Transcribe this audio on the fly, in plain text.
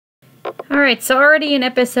Alright, so already in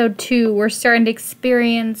episode 2, we're starting to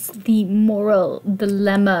experience the moral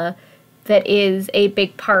dilemma that is a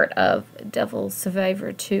big part of Devil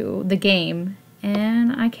Survivor 2, the game.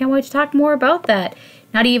 And I can't wait to talk more about that.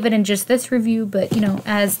 Not even in just this review, but,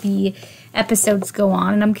 as the episodes go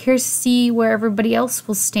on. And I'm curious to see where everybody else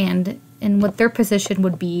will stand and what their position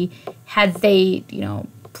would be had they,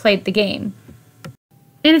 played the game.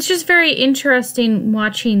 And it's just very interesting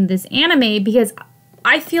watching this anime because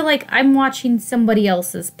I feel like I'm watching somebody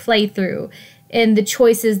else's playthrough and the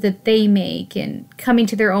choices that they make and coming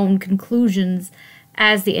to their own conclusions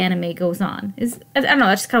as the anime goes on. I don't know,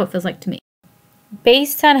 that's just kind of what it feels like to me.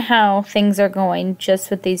 Based on how things are going just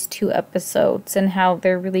with these 2 episodes and how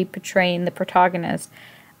they're really portraying the protagonist,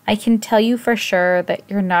 I can tell you for sure that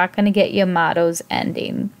you're not going to get Yamato's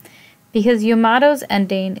ending. Because Yamato's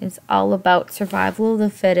ending is all about survival of the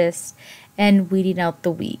fittest and weeding out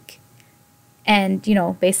the weak. And,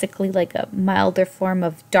 basically like a milder form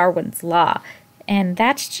of Darwin's Law. And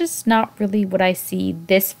that's just not really what I see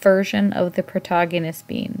this version of the protagonist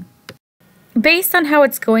being. Based on how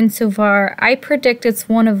it's going so far, I predict it's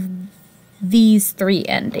one of these 3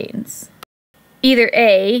 endings. Either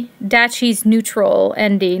A, Dachi's neutral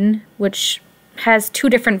ending, which has 2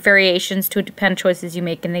 different variations to depend choices you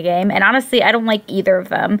make in the game. And honestly, I don't like either of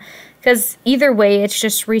them. Because either way, it's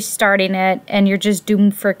just restarting it, and you're just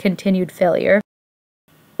doomed for continued failure.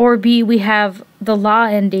 Or B, we have the Law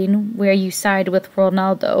ending, where you side with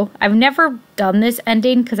Ronaldo. I've never done this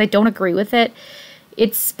ending, because I don't agree with it.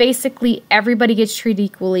 It's basically everybody gets treated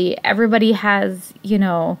equally. Everybody has,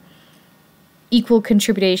 equal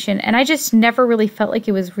contribution. And I just never really felt like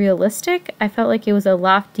it was realistic. I felt like it was a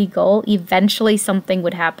lofty goal. Eventually something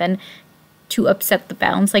would happen to upset the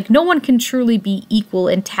balance. Like, no one can truly be equal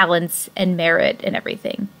in talents and merit and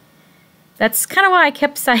everything. That's kind of why I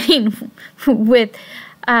kept siding with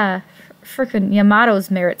frickin'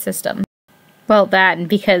 Yamato's merit system. Well, that, and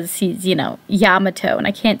because he's, Yamato, and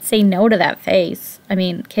I can't say no to that face. I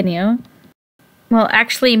mean, can you? Well,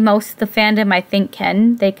 actually, most of the fandom, I think,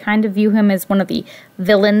 can. They kind of view him as one of the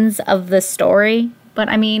villains of the story. But,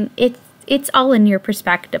 I mean, it's all in your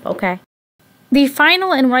perspective, okay? The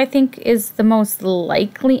final and what I think is the most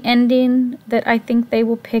likely ending that I think they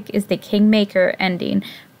will pick is the Kingmaker ending,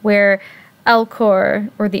 where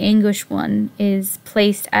Alcor, or the English one, is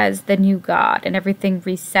placed as the new god and everything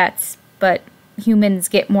resets, but humans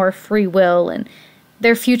get more free will and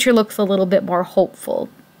their future looks a little bit more hopeful.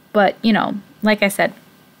 But, like I said,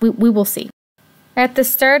 we will see. At the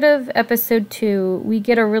start of episode 2, we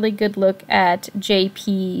get a really good look at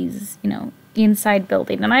JP's, inside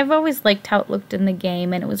building. And I've always liked how it looked in the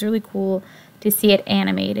game, and it was really cool to see it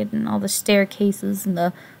animated and all the staircases and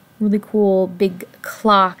the really cool big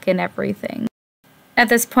clock and everything. At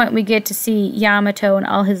this point, we get to see Yamato in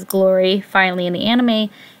all his glory finally in the anime,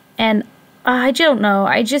 and I don't know,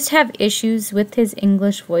 I just have issues with his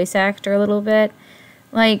English voice actor a little bit.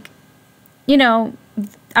 Like, I'm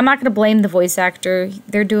not going to blame the voice actor.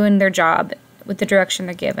 They're doing their job with the direction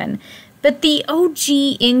they're given. But the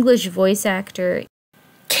OG English voice actor,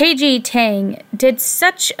 KG Tang, did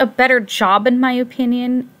such a better job, in my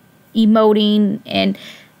opinion, emoting and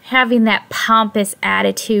having that pompous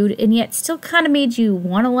attitude, and yet still kind of made you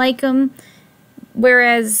want to like him.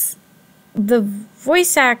 Whereas the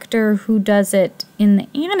voice actor who does it in the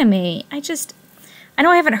anime, I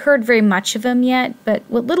know I haven't heard very much of him yet, but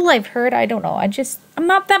what little I've heard, I don't know. I'm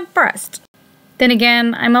not that impressed. Then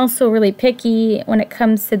again, I'm also really picky when it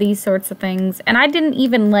comes to these sorts of things. And I didn't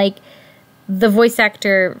even like the voice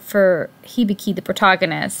actor for Hibiki, the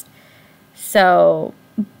protagonist. So,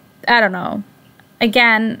 I don't know.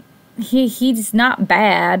 Again, he's not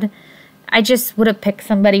bad. I just would have picked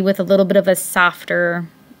somebody with a little bit of a softer,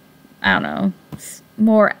 I don't know,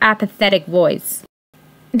 more apathetic voice.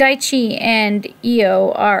 Daichi and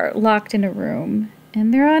Io are locked in a room,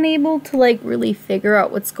 and they're unable to, really figure out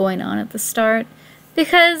what's going on at the start.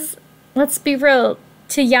 Because, let's be real,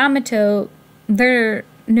 to Yamato, they're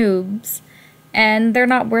noobs, and they're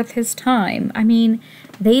not worth his time. I mean,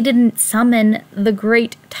 they didn't summon the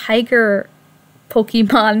great tiger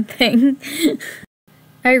Pokemon thing.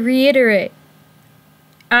 I reiterate,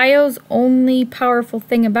 Io's only powerful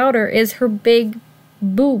thing about her is her big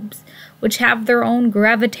boobs, which have their own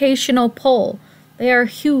gravitational pull. They are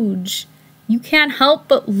huge. You can't help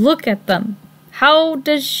but look at them. How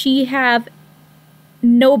does she have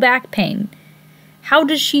no back pain? How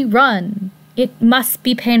does she run? It must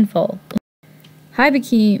be painful.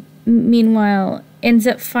 Hibiki, meanwhile, ends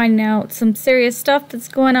up finding out some serious stuff that's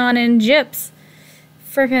going on in Gyps.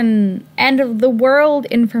 Frickin' end of the world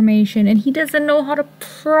information, and he doesn't know how to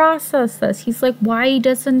process this. He's like, why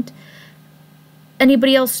doesn't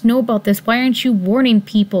anybody else know about this? Why aren't you warning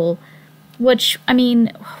people? Which, I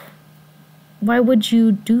mean, why would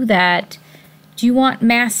you do that? Do you want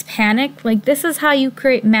mass panic? Like, this is how you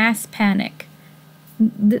create mass panic.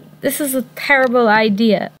 This is a terrible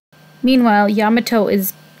idea. Meanwhile, Yamato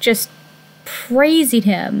is just praising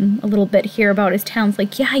him a little bit here about his talents.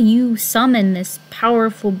 Like, yeah, you summon this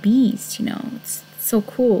powerful beast, you know. It's so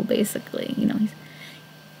cool, basically. You know,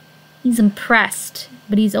 he's impressed,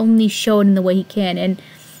 but he's only shown in the way he can. And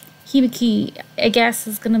Hibiki, I guess,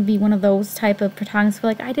 is going to be one of those type of protagonists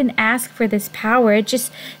where, like, I didn't ask for this power. It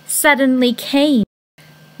just suddenly came.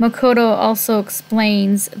 Makoto also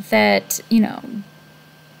explains that, you know,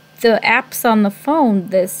 the apps on the phone,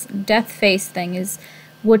 this death face thing, is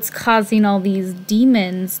what's causing all these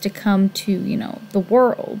demons to come to, you know, the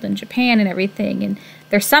world and Japan and everything. And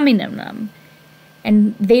they're summoning them.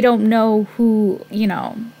 And they don't know who, you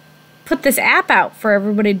know, put this app out for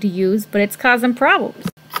everybody to use, but it's causing problems.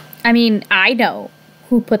 I mean, I know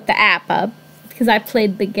who put the app up because I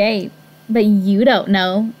played the game, but you don't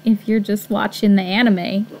know if you're just watching the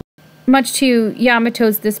anime. Much to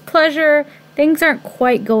Yamato's displeasure, things aren't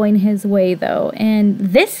quite going his way though, and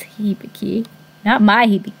this Hibiki, not my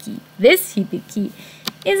Hibiki, this Hibiki,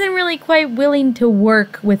 isn't really quite willing to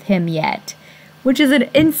work with him yet, which is an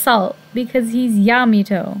insult because he's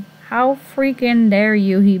Yamato. How freaking dare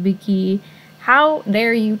you, Hibiki? How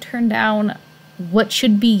dare you turn down what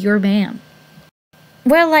should be your man?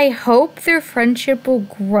 Well, I hope their friendship will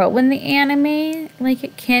grow in the anime like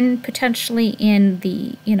it can potentially in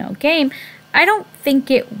the, you know, game. I don't think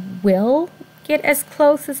it will get as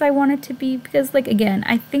close as I want it to be because, like, again,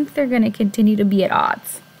 I think they're going to continue to be at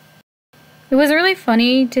odds. It was really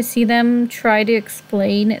funny to see them try to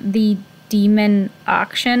explain the demon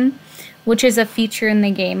auction, which is a feature in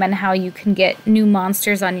the game and how you can get new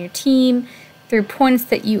monsters on your team through points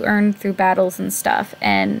that you earn through battles and stuff.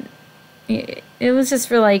 And it was just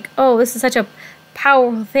for like, oh, this is such a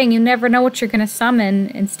powerful thing. You never know what you're going to summon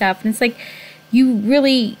and stuff. And it's like, you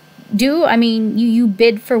really do. I mean, you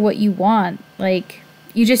bid for what you want. Like,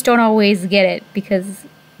 you just don't always get it because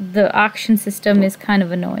the auction system is kind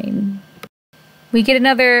of annoying. We get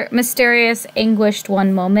another mysterious, anguished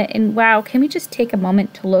one moment. And wow, can we just take a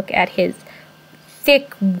moment to look at his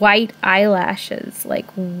thick white eyelashes? Like,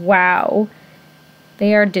 wow.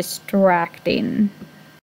 They are distracting.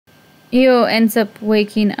 Io ends up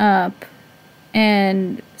waking up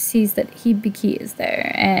and sees that Hibiki is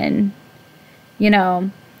there. And, you know,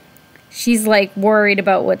 she's like worried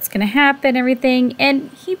about what's going to happen, everything.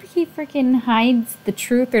 And Hibiki freaking hides the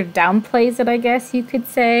truth or downplays it, I guess you could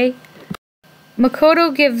say.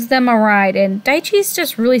 Makoto gives them a ride, and Daichi's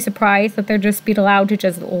just really surprised that they're just being allowed to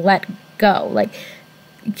just let go. Like,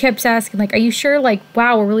 he keeps asking, like, are you sure? Like,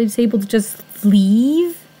 wow, we're really just able to just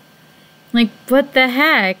leave? Like, what the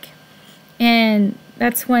heck? And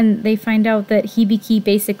that's when they find out that Hibiki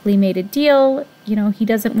basically made a deal. You know, he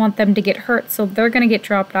doesn't want them to get hurt, so they're going to get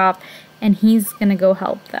dropped off, and he's going to go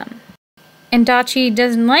help them. And Daichi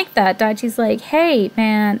doesn't like that. Daichi's like, hey,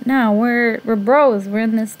 man, no, we're bros. We're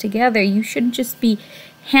in this together. You shouldn't just be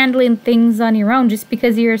handling things on your own just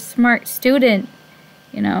because you're a smart student.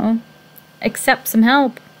 You know, accept some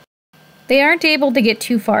help. They aren't able to get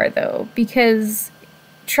too far, though, because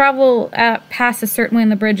travel past a certain way on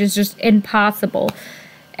the bridge is just impossible.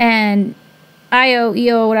 And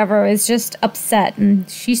Io, whatever, is just upset, and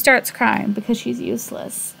she starts crying because she's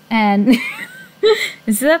useless. And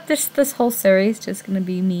is that this whole series just gonna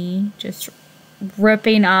be me just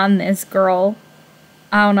ripping on this girl?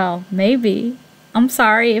 I don't know, maybe. I'm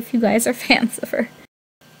sorry if you guys are fans of her.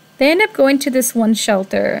 They end up going to this one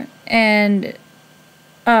shelter, and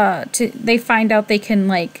they find out they can,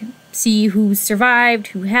 like, see who survived,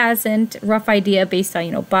 who hasn't, rough idea based on,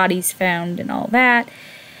 you know, bodies found and all that.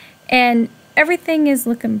 And everything is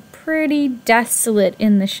looking pretty desolate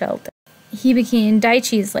in the shelter. Hibiki and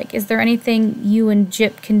Daichi is like, is there anything you and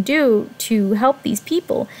Jip can do to help these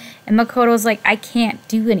people? And Makoto's like, I can't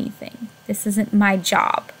do anything. This isn't my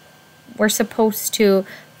job. We're supposed to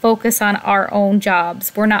focus on our own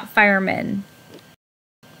jobs. We're not firemen.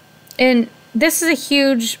 And this is a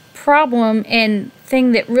huge problem and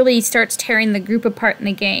thing that really starts tearing the group apart in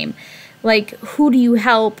the game. Like, who do you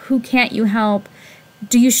help? Who can't you help?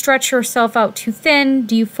 Do you stretch yourself out too thin?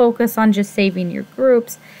 Do you focus on just saving your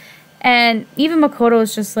groups? And even Makoto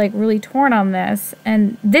is just, like, really torn on this.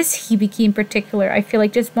 And this Hibiki in particular, I feel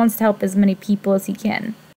like just wants to help as many people as he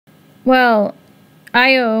can. Well,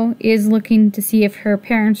 Io is looking to see if her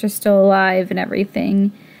parents are still alive and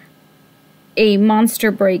everything. A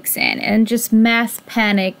monster breaks in and just mass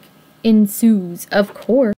panic ensues, of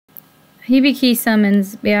course. Hibiki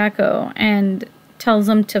summons Byako and tells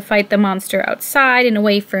him to fight the monster outside and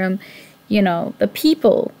away from, the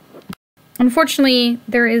people. Unfortunately,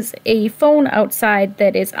 there is a phone outside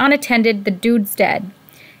that is unattended. The dude's dead.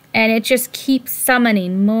 And it just keeps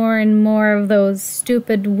summoning more and more of those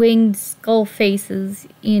stupid winged skull faces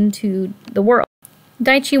into the world.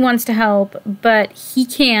 Daichi wants to help, but he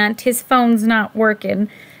can't. His phone's not working.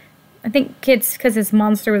 I think it's because his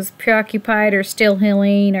monster was preoccupied or still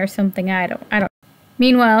healing or something. I don't.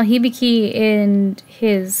 Meanwhile, Hibiki and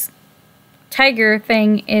his tiger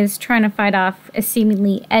thing is trying to fight off a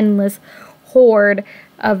seemingly endless horde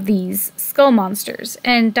of these skull monsters.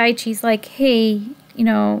 And Daichi's like, hey,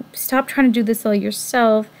 stop trying to do this all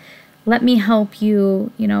yourself. Let me help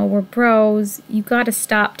you. We're bros. You gotta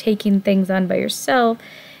stop taking things on by yourself.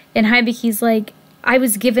 And Hibiki's like, I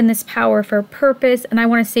was given this power for a purpose, and I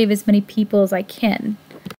want to save as many people as I can.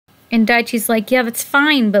 And Daichi's like, yeah, that's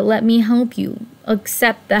fine, but let me help you.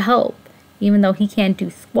 Accept the help, even though he can't do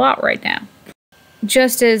squat right now.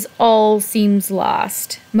 Just as all seems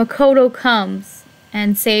lost, Makoto comes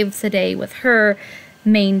and saves the day with her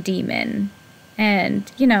main demon.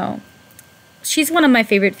 And, she's one of my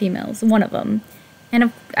favorite females, one of them.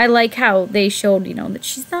 And I like how they showed, that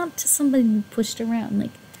she's not just somebody who pushed around.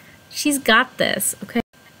 Like, she's got this, okay?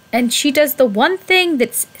 And she does the one thing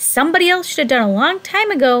that somebody else should have done a long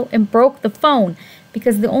time ago and broke the phone.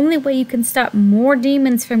 Because the only way you can stop more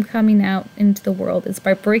demons from coming out into the world is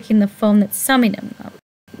by breaking the phone that's summoning them up.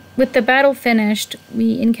 With the battle finished,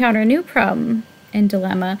 we encounter a new problem and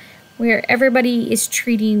dilemma where everybody is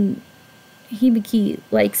treating Hibiki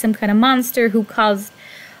like some kind of monster who caused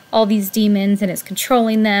all these demons and is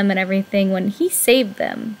controlling them and everything when he saved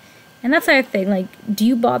them. And that's another thing, like, do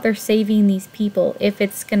you bother saving these people if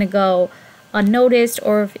it's going to go unnoticed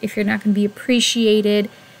or if you're not going to be appreciated?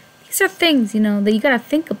 These are things, that you got to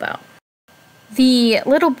think about. The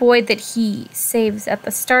little boy that he saves at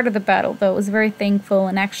the start of the battle, though, is very thankful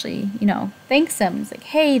and actually, thanks him. He's like,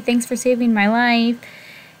 hey, thanks for saving my life.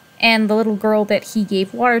 And the little girl that he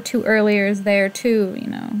gave water to earlier is there, too,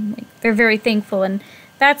 Like, they're very thankful. And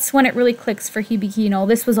that's when it really clicks for Hibiki,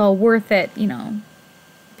 this was all worth it,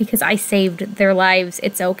 because I saved their lives.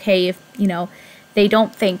 It's okay if, they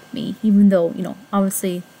don't thank me, even though,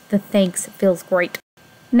 obviously the thanks feels great.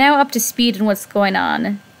 Now up to speed on what's going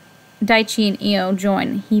on, Daichi and Io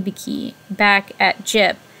join Hibiki back at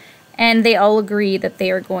JIP, and they all agree that they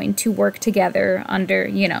are going to work together under,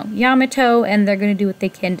 Yamato, and they're going to do what they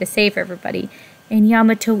can to save everybody. And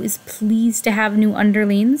Yamato is pleased to have new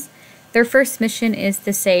underlings. Their first mission is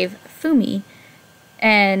to save Fumi,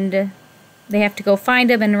 and they have to go find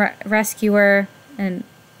him and rescue her, and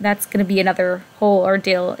that's going to be another whole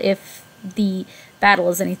ordeal if the battle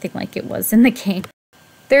is anything like it was in the game.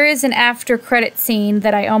 There is an after-credit scene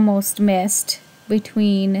that I almost missed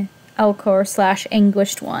between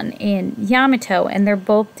Elcor/Anguished One and Yamato, and they're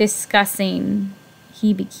both discussing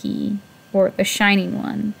Hibiki, or the Shining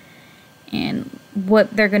One, and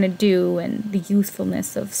what they're going to do and the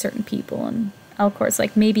usefulness of certain people. And Elcor's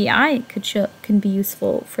like, maybe I can be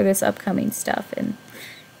useful for this upcoming stuff. And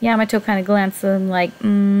Yamato kind of glances at him like,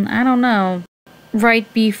 I don't know.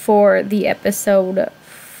 Right before the episode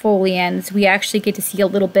fully ends, we actually get to see a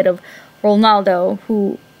little bit of Ronaldo,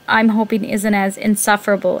 who I'm hoping isn't as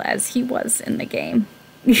insufferable as he was in the game.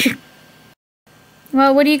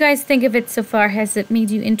 Well, what do you guys think of it so far? Has it made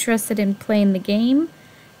you interested in playing the game?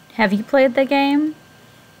 Have you played the game?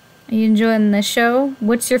 Are you enjoying the show?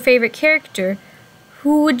 What's your favorite character?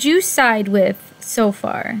 Who would you side with so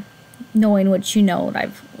far? Knowing what you know, what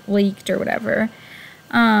I've leaked or whatever.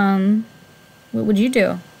 What would you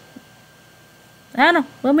do? I don't know.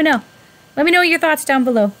 Let me know. Let me know your thoughts down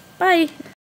below. Bye.